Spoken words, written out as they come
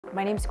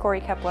My name is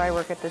Cory Kepler. I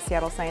work at the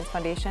Seattle Science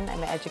Foundation.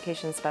 I'm an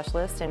education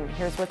specialist, and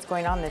here's what's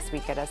going on this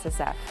week at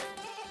SSF.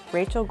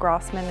 Rachel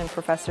Grossman and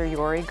Professor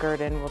Yori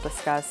Gurdon will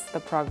discuss the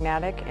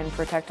prognostic and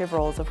protective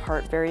roles of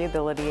heart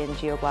variability in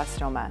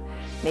glioblastoma,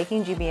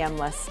 making GBM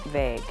less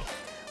vague.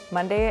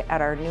 Monday,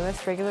 at our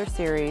newest regular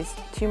series,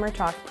 Tumor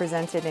Talk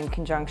presented in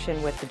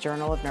conjunction with the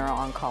Journal of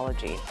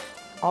Neuro-Oncology.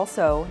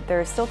 Also,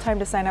 there is still time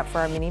to sign up for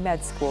our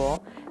MiniMed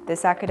School.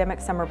 This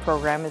academic summer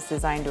program is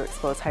designed to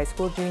expose high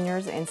school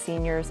juniors and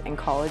seniors and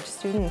college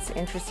students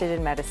interested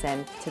in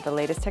medicine to the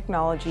latest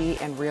technology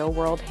and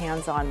real-world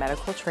hands-on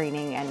medical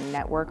training and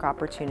network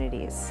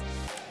opportunities.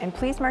 And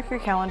please mark your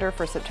calendar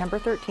for September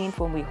 13th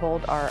when we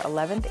hold our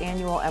 11th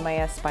annual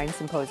MIS Spine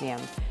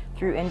Symposium.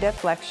 Through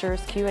in-depth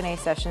lectures, Q&A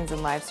sessions,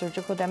 and live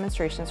surgical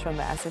demonstrations from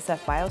the SSF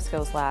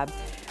BioSkills Lab,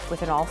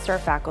 with an all-star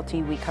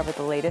faculty, we cover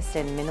the latest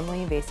in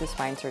minimally invasive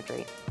spine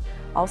surgery.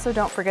 Also,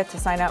 don't forget to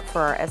sign up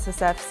for our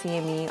SSF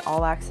CME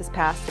All Access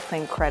Pass to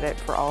claim credit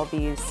for all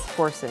these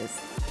courses.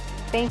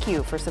 Thank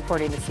you for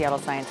supporting the Seattle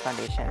Science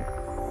Foundation.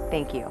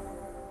 Thank you.